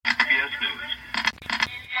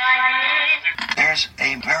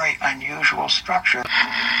a very unusual structure.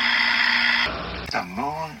 The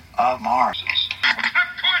moon of Mars.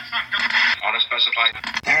 Unspecified.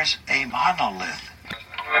 There's a monolith.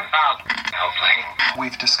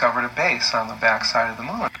 We've discovered a base on the backside of the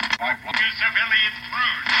moon.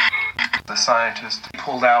 The scientist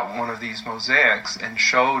pulled out one of these mosaics and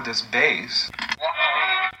showed this base.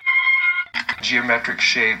 Geometric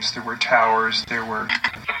shapes, there were towers, there were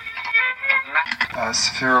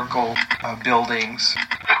spherical buildings.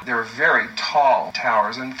 There were very tall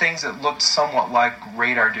towers and things that looked somewhat like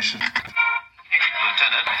radar dishes.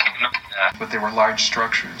 But they were large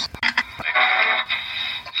structures.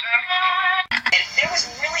 There was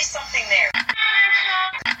really something there.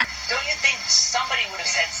 Don't you think somebody would have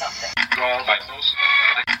said something? Well, it has.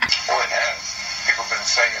 People have been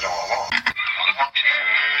saying it all along.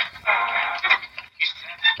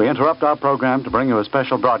 We interrupt our program to bring you a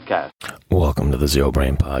special broadcast. Welcome to the Zero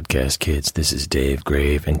Brain Podcast, kids. This is Dave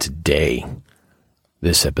Grave, and today,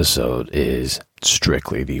 this episode is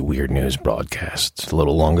strictly the Weird News broadcast. It's a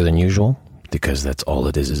little longer than usual, because that's all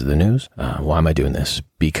it is the news. Why am I doing this?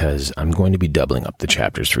 Because I'm going to be doubling up the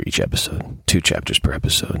chapters for each episode, 2 chapters per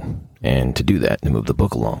episode. And to do that, to move the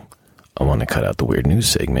book along, I want to cut out the Weird News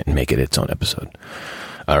segment and make it its own episode.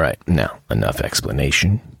 All right, now, enough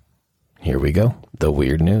explanation. Here we go, the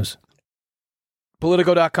Weird News.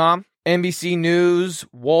 Politico.com, NBC News,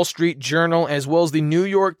 Wall Street Journal, as well as the New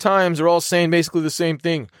York Times are all saying basically the same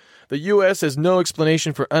thing. The U.S. has no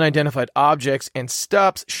explanation for unidentified objects and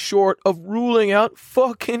stops short of ruling out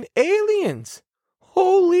fucking aliens.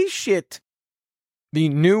 Holy shit. The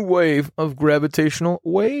new wave of gravitational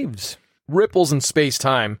waves. Ripples in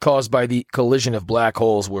space-time caused by the collision of black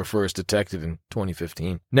holes were first detected in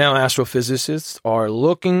 2015. Now astrophysicists are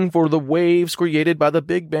looking for the waves created by the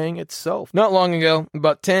Big Bang itself. Not long ago,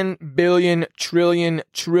 about 10 billion trillion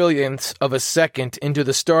trillionths of a second into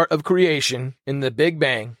the start of creation in the Big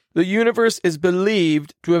Bang, the universe is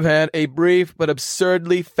believed to have had a brief but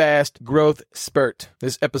absurdly fast growth spurt.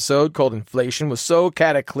 This episode, called Inflation, was so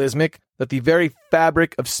cataclysmic that the very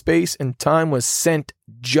fabric of space and time was sent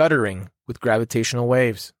juddering with gravitational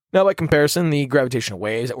waves. Now, by comparison, the gravitational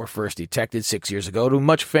waves that were first detected 6 years ago to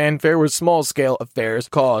much fanfare were small-scale affairs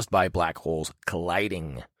caused by black holes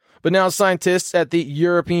colliding. But now scientists at the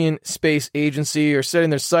European Space Agency are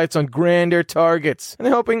setting their sights on grander targets, and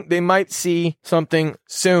they're hoping they might see something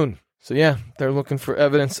soon. So yeah, they're looking for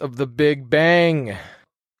evidence of the Big Bang.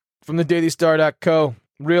 From the dailystar.co,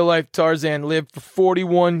 real-life Tarzan lived for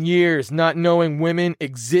 41 years not knowing women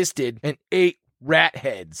existed and ate rat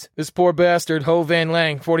heads. This poor bastard, Ho Van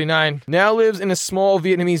Lang, 49, now lives in a small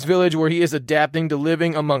Vietnamese village where he is adapting to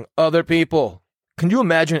living among other people. Can you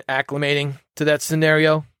imagine acclimating to that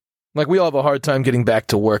scenario? Like, we all have a hard time getting back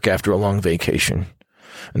to work after a long vacation.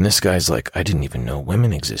 And this guy's like, I didn't even know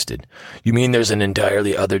women existed. You mean there's an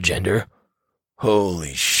entirely other gender?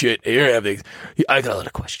 Holy shit. I got a lot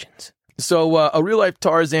of questions. So, a real-life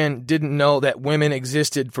Tarzan didn't know that women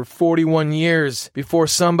existed for 41 years before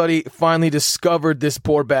somebody finally discovered this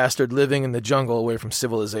poor bastard living in the jungle away from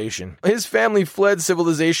civilization. His family fled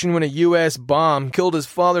civilization when a U.S. bomb killed his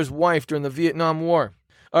father's wife during the Vietnam War.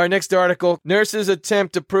 All right, next article. Nurses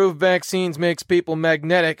attempt to prove vaccines makes people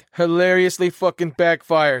magnetic. Hilariously fucking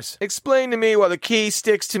backfires. Explain to me why the key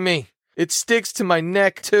sticks to me. It sticks to my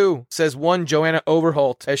neck, too, says one Joanna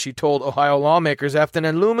Overholt, as she told Ohio lawmakers after an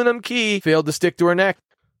aluminum key failed to stick to her neck.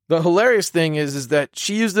 The hilarious thing is that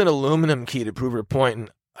she used an aluminum key to prove her point,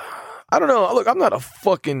 and I don't know. Look, I'm not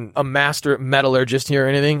a master metallurgist here or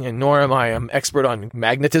anything, and nor am I an expert on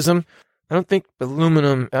magnetism. I don't think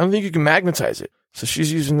you can magnetize it. So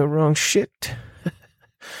she's using the wrong shit.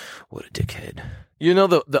 What a dickhead. You know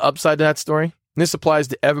the upside to that story? This applies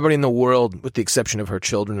to everybody in the world with the exception of her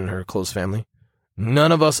children and her close family.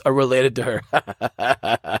 None of us are related to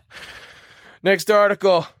her. Next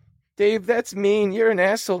article. Dave, that's mean. You're an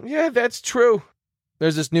asshole. Yeah, that's true.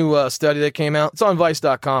 There's this new study that came out. It's on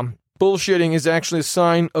Vice.com. Bullshitting is actually a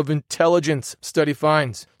sign of intelligence, study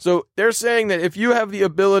finds. So they're saying that if you have the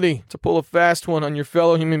ability to pull a fast one on your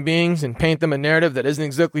fellow human beings and paint them a narrative that isn't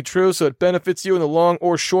exactly true so it benefits you in the long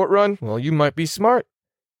or short run, well, you might be smart.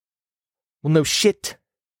 Well, no shit.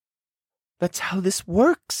 That's how this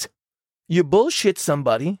works. You bullshit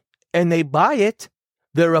somebody and they buy it,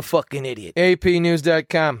 they're a fucking idiot.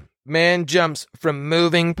 APnews.com. Man jumps from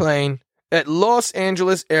moving plane at Los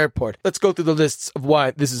Angeles airport. Let's go through the lists of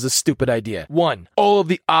why this is a stupid idea. 1, all of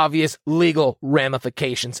the obvious legal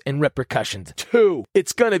ramifications and repercussions. 2,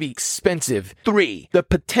 it's gonna be expensive. 3, the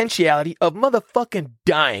potentiality of motherfucking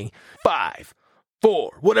dying. 5,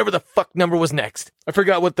 4, whatever the fuck number was next. I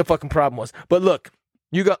forgot what the fucking problem was. But look,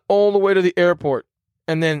 you got all the way to the airport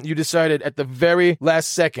And then you decided at the very last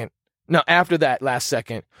second, no, after that last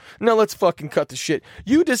second, no, let's fucking cut the shit.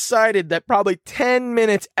 You decided that probably 10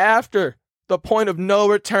 minutes after the point of no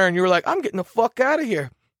return, you were like, I'm getting the fuck out of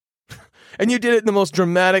here. And you did it in the most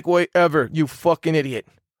dramatic way ever, you fucking idiot.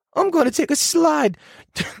 I'm going to take a slide.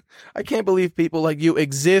 I can't believe people like you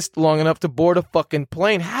exist long enough to board a fucking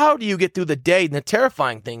plane. How do you get through the day? And the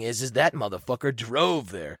terrifying thing is that motherfucker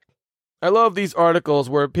drove there. I love these articles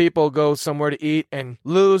where people go somewhere to eat and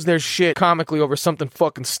lose their shit comically over something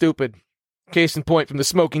fucking stupid. Case in point from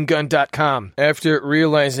thesmokinggun.com. After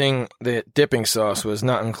realizing that dipping sauce was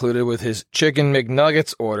not included with his chicken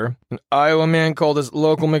McNuggets order, an Iowa man called his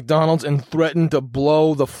local McDonald's and threatened to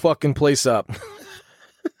blow the fucking place up.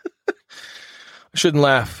 I shouldn't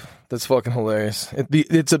laugh. That's fucking hilarious.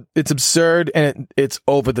 It's absurd and it's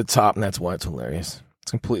over the top, and that's why it's hilarious.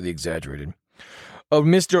 It's completely exaggerated.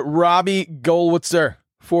 Mr. Robbie Goldwitzer,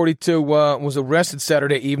 42, was arrested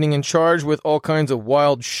Saturday evening and charged with all kinds of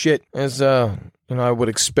wild shit, as I would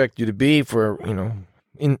expect you to be for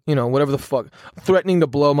whatever the fuck, threatening to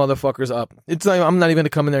blow motherfuckers up. It's like, I'm not even gonna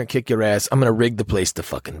come in there and kick your ass. I'm gonna rig the place to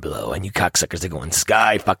fucking blow, and you cocksuckers are going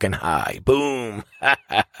sky fucking high. Boom.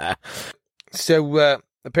 So,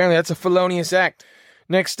 apparently that's a felonious act.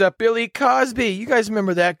 Next up, Billy Cosby. You guys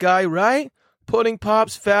remember that guy, right? Pudding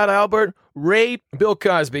Pops, Fat Albert, rape. Bill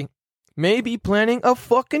Cosby may be planning a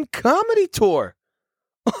fucking comedy tour.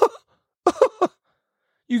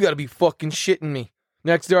 You gotta be fucking shitting me.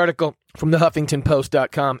 Next article from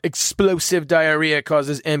thehuffingtonpost.com. Explosive diarrhea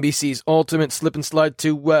causes NBC's ultimate slip and slide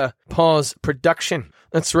to pause production.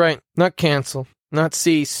 That's right. Not cancel. Not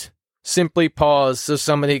cease. Simply pause so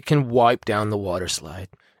somebody can wipe down the water slide.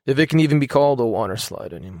 If it can even be called a water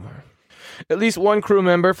slide anymore. At least one crew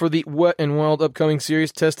member for the Wet n Wild upcoming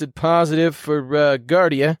series tested positive for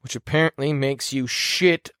Giardia, which apparently makes you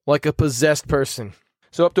shit like a possessed person.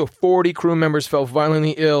 So up to 40 crew members fell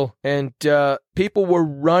violently ill, and people were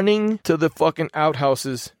running to the fucking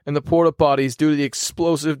outhouses and the porta potties due to the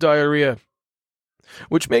explosive diarrhea.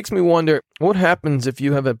 Which makes me wonder, what happens if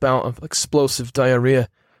you have a bout of explosive diarrhea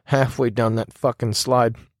halfway down that fucking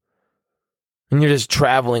slide? And you're just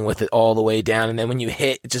traveling with it all the way down, and then when you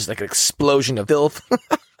hit, it's just like an explosion of filth.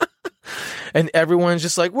 And everyone's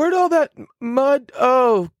just like, where'd all that mud?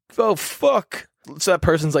 Oh, fuck. So that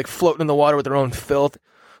person's like floating in the water with their own filth.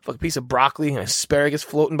 Fuck, a piece of broccoli and asparagus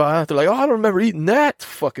floating by. They're like, oh, I don't remember eating that. It's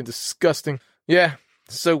fucking disgusting. Yeah.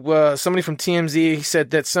 So somebody from TMZ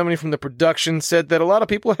said that somebody from the production said that a lot of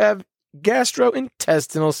people have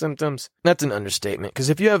gastrointestinal symptoms. That's an understatement, because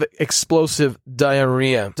if you have explosive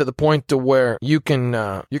diarrhea to the point to where you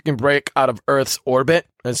can break out of Earth's orbit,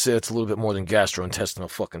 I'd say it's a little bit more than gastrointestinal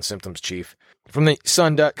fucking symptoms, Chief. From the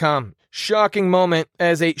Sun.com. Shocking moment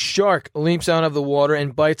as a shark leaps out of the water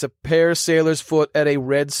and bites a parasailor's foot at a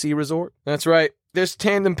Red Sea resort. That's right. This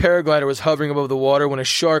tandem paraglider was hovering above the water when a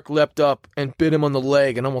shark leapt up and bit him on the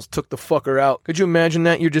leg and almost took the fucker out. Could you imagine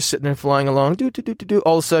that? You're just sitting there flying along.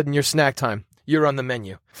 All of a sudden, you're snack time. You're on the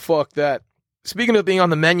menu. Fuck that. Speaking of being on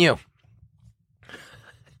the menu.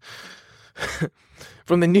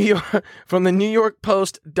 From the New York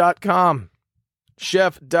Post.com.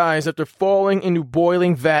 Chef dies after falling into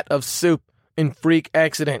boiling vat of soup in freak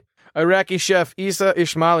accident. Iraqi chef Isa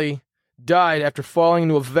Ismaili died after falling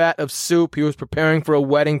into a vat of soup he was preparing for a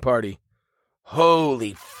wedding party.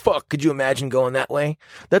 Holy fuck, could you imagine going that way?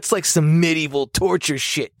 That's like some medieval torture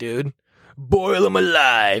shit, dude. Boil him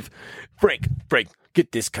alive. Frank,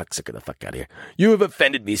 get this cocksucker the fuck out of here. You have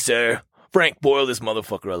offended me, sir. Frank, boil this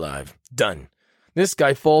motherfucker alive. Done. This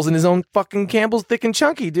guy falls in his own fucking Campbell's Thick and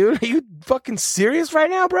Chunky, dude. Are you fucking serious right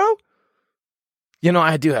now, bro? You know,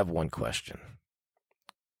 I do have one question.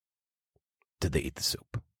 Did they eat the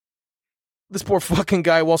soup? This poor fucking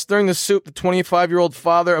guy, while stirring the soup, the 25-year-old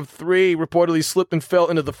father of 3 reportedly slipped and fell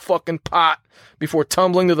into the fucking pot before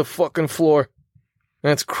tumbling to the fucking floor.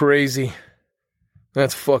 That's crazy.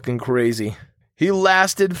 That's fucking crazy. He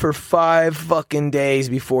lasted for 5 fucking days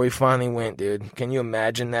before he finally went, dude. Can you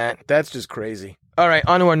imagine that? That's just crazy. All right,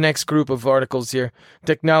 on to our next group of articles here.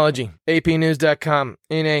 Technology. APnews.com.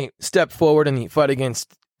 In a step forward in the fight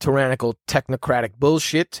against tyrannical technocratic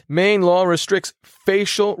bullshit, Maine law restricts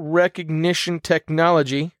facial recognition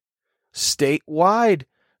technology statewide.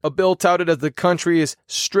 A bill touted as the country's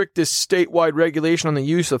strictest statewide regulation on the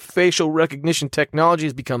use of facial recognition technology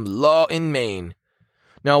has become law in Maine.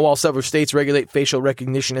 Now, while several states regulate facial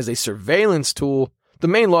recognition as a surveillance tool, the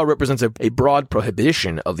Maine law represents a broad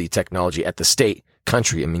prohibition of the technology at the state,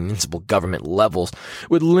 country, and municipal government levels,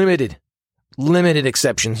 with limited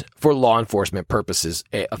exceptions for law enforcement purposes,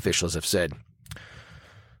 officials have said.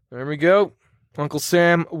 There we go. Uncle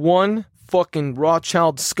Sam won fucking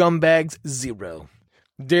Rothschild scumbags, 0.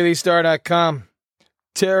 DailyStar.com.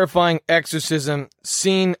 Terrifying exorcism.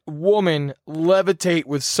 Seen woman levitate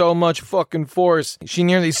with so much fucking force, she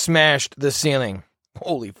nearly smashed the ceiling.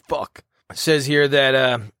 Holy fuck. It says here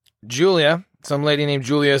that Julia, some lady named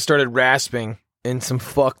Julia, started rasping in some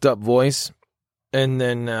fucked up voice and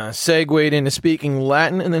then segued into speaking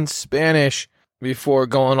Latin and then Spanish before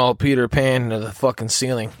going all Peter Pan into the fucking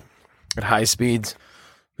ceiling at high speeds.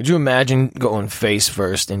 Could you imagine going face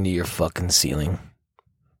first into your fucking ceiling?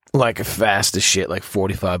 Like fast as shit, like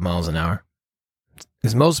 45 miles an hour.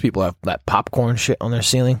 Because most people have that popcorn shit on their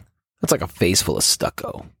ceiling. That's like a face full of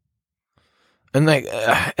stucco. And like,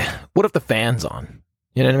 what if the fan's on?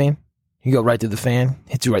 You know what I mean? You go right through the fan,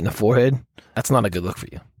 hits you right in the forehead. That's not a good look for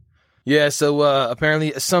you. Yeah, so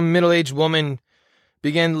apparently some middle-aged woman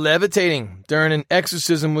began levitating during an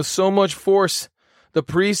exorcism with so much force, the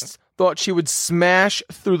priests thought she would smash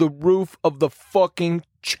through the roof of the fucking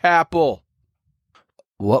chapel.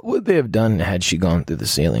 What would they have done had she gone through the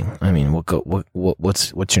ceiling? I mean,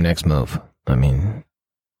 what's your next move? I mean,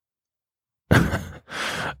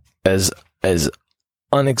 as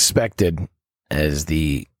unexpected as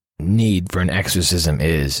the need for an exorcism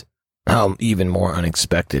is, how even more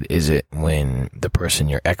unexpected is it when the person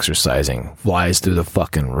you're exorcising flies through the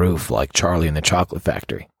fucking roof like Charlie in the Chocolate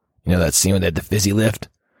Factory? You know that scene where they had the fizzy lift?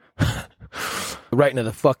 Right into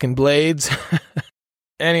the fucking blades.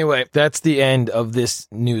 Anyway, that's the end of this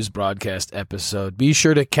news broadcast episode. Be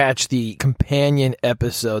sure to catch the companion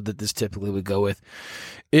episode that this typically would go with.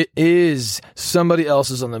 It is Somebody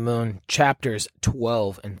Else's on the Moon, chapters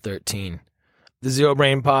 12 and 13. The Zero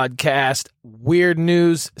Brain Podcast, Weird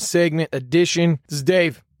News Segment Edition. This is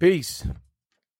Dave. Peace.